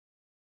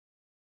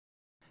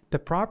The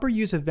proper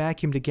use of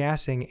vacuum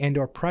degassing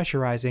and/or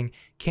pressurizing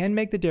can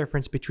make the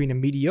difference between a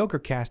mediocre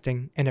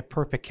casting and a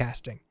perfect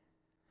casting.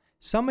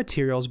 Some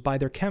materials, by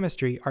their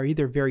chemistry, are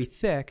either very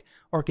thick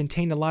or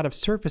contain a lot of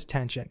surface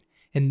tension,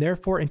 and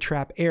therefore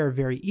entrap air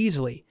very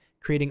easily,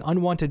 creating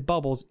unwanted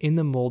bubbles in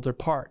the molds or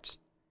parts.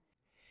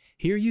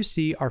 Here you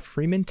see our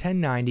Freeman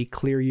 1090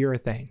 clear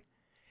urethane.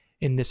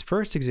 In this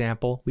first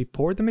example, we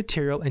poured the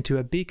material into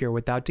a beaker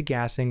without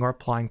degassing or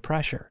applying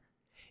pressure.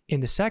 In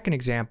the second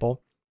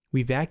example,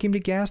 we vacuum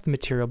degassed the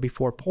material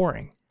before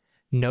pouring.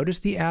 Notice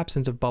the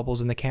absence of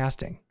bubbles in the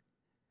casting.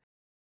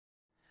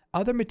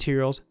 Other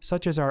materials,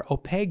 such as our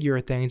opaque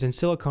urethanes and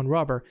silicone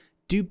rubber,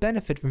 do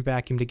benefit from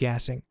vacuum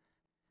degassing.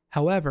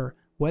 However,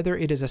 whether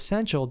it is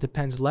essential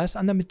depends less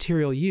on the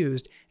material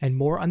used and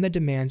more on the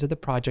demands of the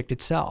project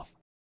itself.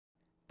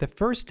 The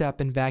first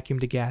step in vacuum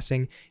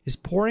degassing is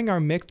pouring our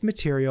mixed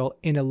material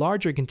in a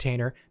larger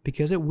container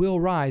because it will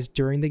rise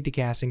during the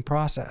degassing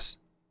process.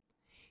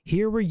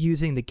 Here we're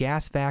using the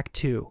Gas Vac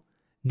 2.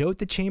 Note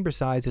the chamber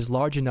size is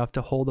large enough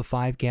to hold a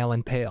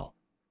 5-gallon pail.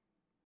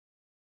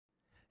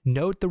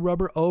 Note the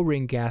rubber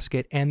O-ring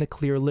gasket and the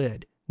clear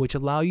lid, which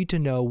allow you to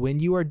know when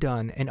you are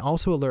done and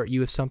also alert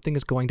you if something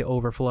is going to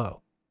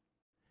overflow.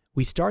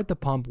 We start the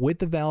pump with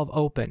the valve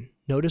open.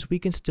 Notice we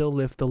can still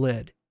lift the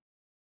lid.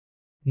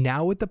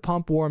 Now with the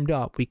pump warmed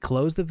up, we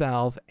close the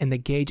valve and the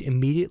gauge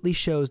immediately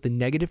shows the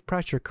negative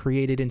pressure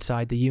created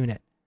inside the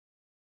unit.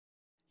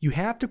 You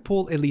have to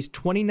pull at least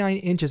 29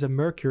 inches of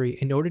mercury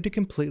in order to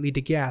completely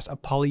degass a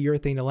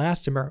polyurethane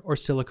elastomer or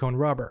silicone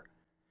rubber.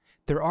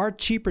 There are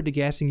cheaper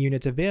degassing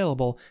units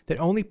available that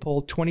only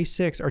pull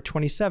 26 or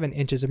 27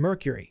 inches of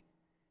mercury.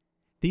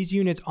 These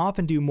units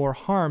often do more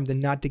harm than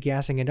not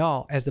degassing at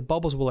all, as the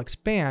bubbles will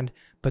expand,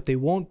 but they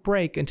won't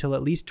break until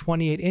at least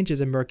 28 inches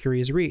of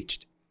mercury is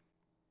reached.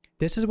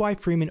 This is why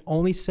Freeman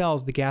only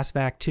sells the Gas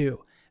Vac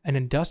 2, an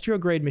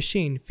industrial-grade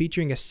machine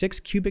featuring a 6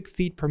 cubic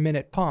feet per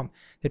minute pump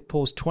that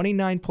pulls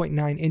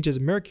 29.9 inches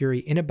of mercury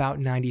in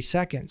about 90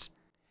 seconds.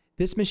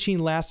 This machine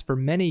lasts for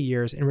many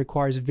years and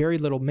requires very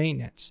little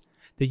maintenance.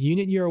 The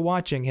unit you are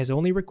watching has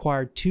only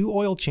required 2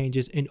 oil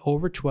changes in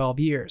over 12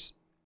 years.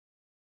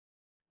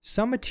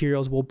 Some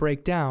materials will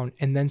break down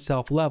and then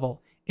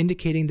self-level,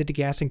 indicating the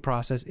degassing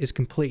process is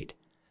complete.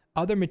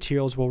 Other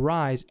materials will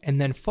rise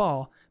and then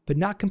fall, but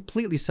not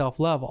completely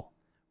self-level.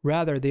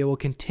 Rather, they will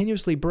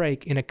continuously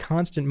break in a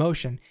constant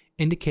motion,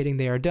 indicating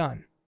they are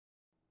done.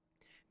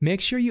 Make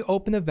sure you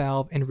open the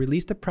valve and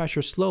release the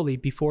pressure slowly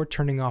before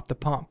turning off the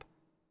pump.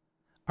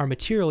 Our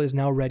material is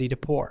now ready to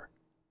pour.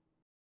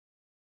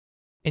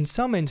 In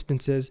some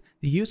instances,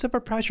 the use of a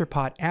pressure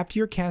pot after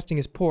your casting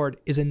is poured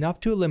is enough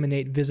to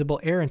eliminate visible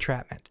air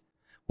entrapment.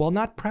 While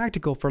not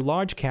practical for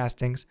large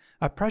castings,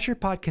 a pressure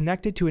pot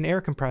connected to an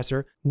air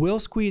compressor will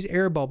squeeze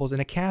air bubbles in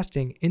a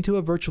casting into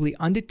a virtually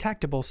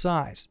undetectable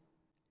size.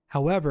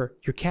 However,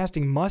 your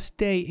casting must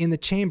stay in the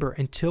chamber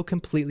until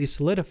completely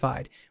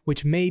solidified,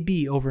 which may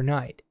be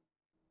overnight.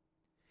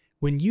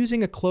 When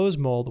using a closed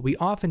mold, we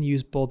often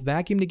use both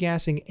vacuum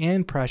degassing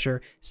and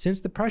pressure, since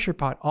the pressure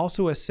pot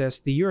also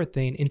assists the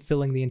urethane in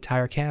filling the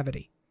entire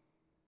cavity.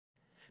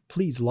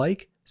 Please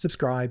like,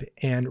 subscribe,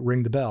 and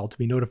ring the bell to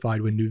be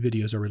notified when new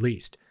videos are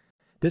released.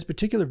 This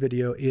particular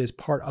video is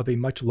part of a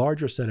much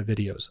larger set of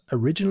videos,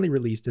 originally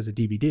released as a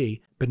DVD,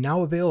 but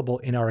now available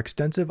in our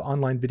extensive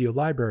online video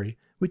library,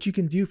 which you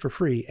can view for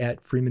free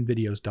at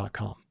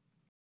freemanvideos.com.